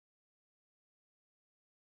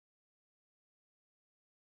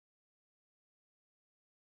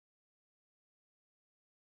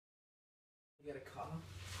You get a call?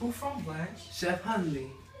 Who from, Blanche? Chef Hunley.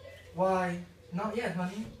 Why, not yet,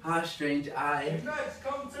 honey. How strange Hey guys,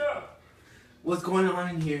 come to. What's going on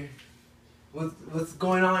in here? What's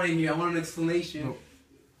going on in here? I want an explanation. No.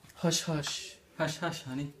 Hush, hush. Hush, hush,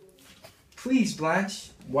 honey. Please,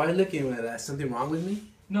 Blanche. Why are you looking at that? Something wrong with me?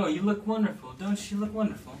 No, you look wonderful. Don't you look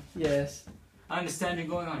wonderful? Yes. I understand you're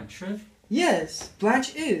going on a trip. Yes,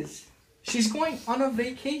 Blanche is. She's going on a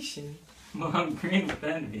vacation. Well, I'm green with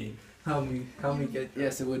envy. Help me get.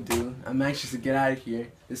 Yes, it would do. I'm anxious to get out of here.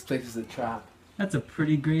 This place is a trap. That's a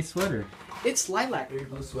pretty gray sweater. It's lilac. Your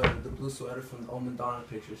blue sweater, the blue sweater from the Old Madonna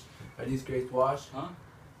pictures. Are these grapes washed? Huh?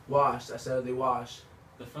 Washed. I said they washed.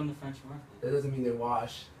 They're from the French market. That doesn't mean they're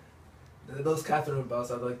washed. Those Catherine belts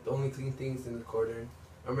are like the only clean things in the quarter.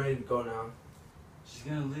 I'm ready to go now. She's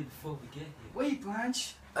gonna leave before we get here. Wait,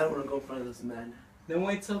 Blanche. I don't want to go in front of those men. Then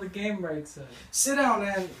wait till the game breaks up. Sit down,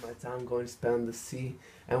 man. My time I'm going to spend on the sea,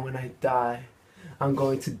 and when I die, I'm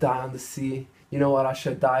going to die on the sea. You know what I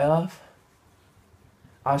should die of?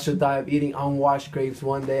 I should die of eating unwashed grapes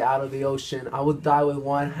one day out of the ocean. I would die with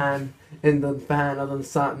one hand in the fan of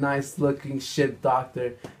some nice-looking ship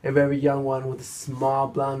doctor, a very young one with a small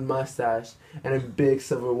blonde mustache and a big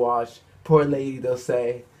silver watch. Poor lady, they'll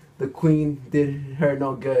say. The queen did her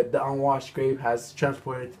no good. The unwashed grape has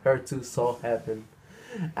transported her to soul heaven.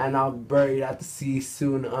 And I'll buried at the sea,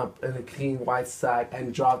 soon up in a clean white sack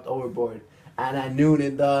and dropped overboard. And at noon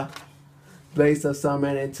in the blaze of summer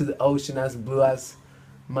and into the ocean as blue as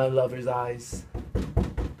my lover's eyes.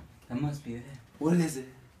 That must be it. What is it?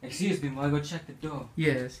 Excuse me while I go check the door.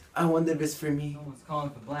 Yes. I wonder if it's for me. No one's calling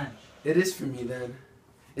for Blanche. It is for me then.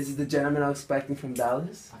 Is it the gentleman I'm expecting from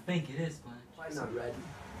Dallas? I think it is Blanche. Why not ready?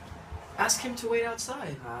 Ask him to wait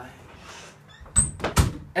outside. Hi.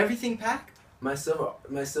 Everything packed? My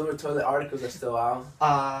silver toilet articles are still out.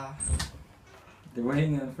 They're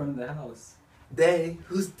waiting in front of the house. They?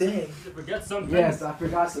 Who's they? Did you forget something? Yes, I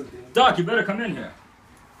forgot something. Doc, you better come in here.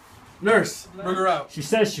 Nurse, bring her out. She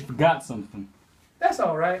says she forgot something. That's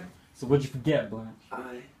all right. So what'd you forget, Blanche?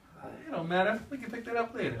 It don't matter. We can pick that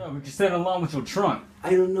up later. No, but you said along with your trunk.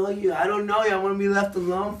 I don't know you. I want to be left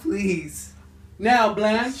alone, please. Now,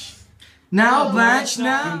 Blanche. Now, Blanche,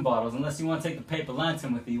 now. Green bottles, unless you want to take the paper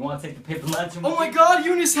lantern with you. You want to take the paper lantern with Oh my you? God,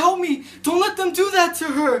 Eunice, help me! Don't let them do that to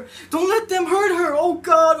her! Don't let them hurt her! Oh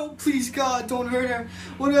God, oh please God, don't hurt her!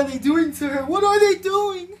 What are they doing to her? What are they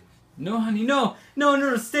doing? No, honey, no.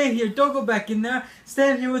 No, stay here. Don't go back in there.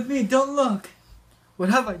 Stand here with me. Don't look. What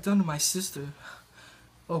have I done to my sister?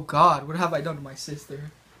 Oh God, what have I done to my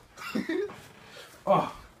sister?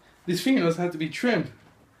 Oh, these fingernails have to be trimmed.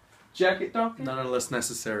 Jacket, doctor? None unless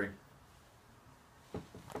necessary.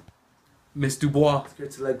 Miss Dubois. Ask her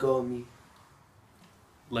to let go of me.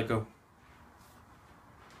 Let go.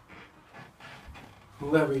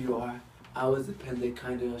 Whoever you are, I was dependent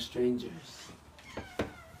kind of strangers.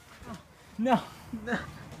 No.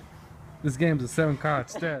 This game's a 7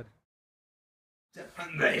 cards dead.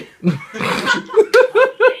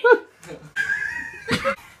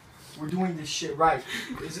 We're doing this shit right.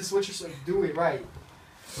 Is this what you're saying? Do it right.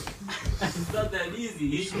 It's not that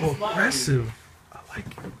easy. So aggressive. I like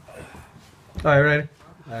it. Alright, ready?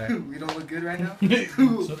 Alright. We don't look good right now? You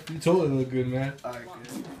totally look good, man. Alright,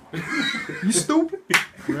 good. You stupid.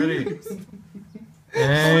 Ready?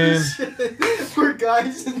 And We're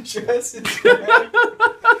guys in dresses.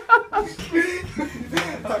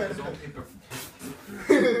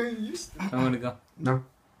 I want to go. no.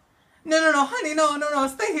 No, honey, no,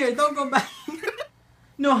 stay here. Don't go back.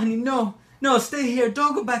 No, honey, no. No, stay here.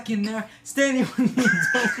 Don't go back in there. Stay here with me.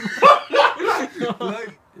 Don't.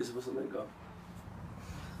 You're supposed to let go.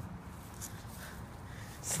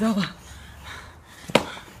 Stella.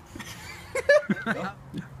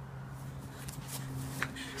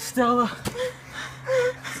 Stella.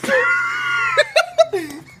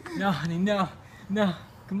 No, honey, no.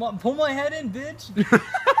 Come on, pull my head in, bitch.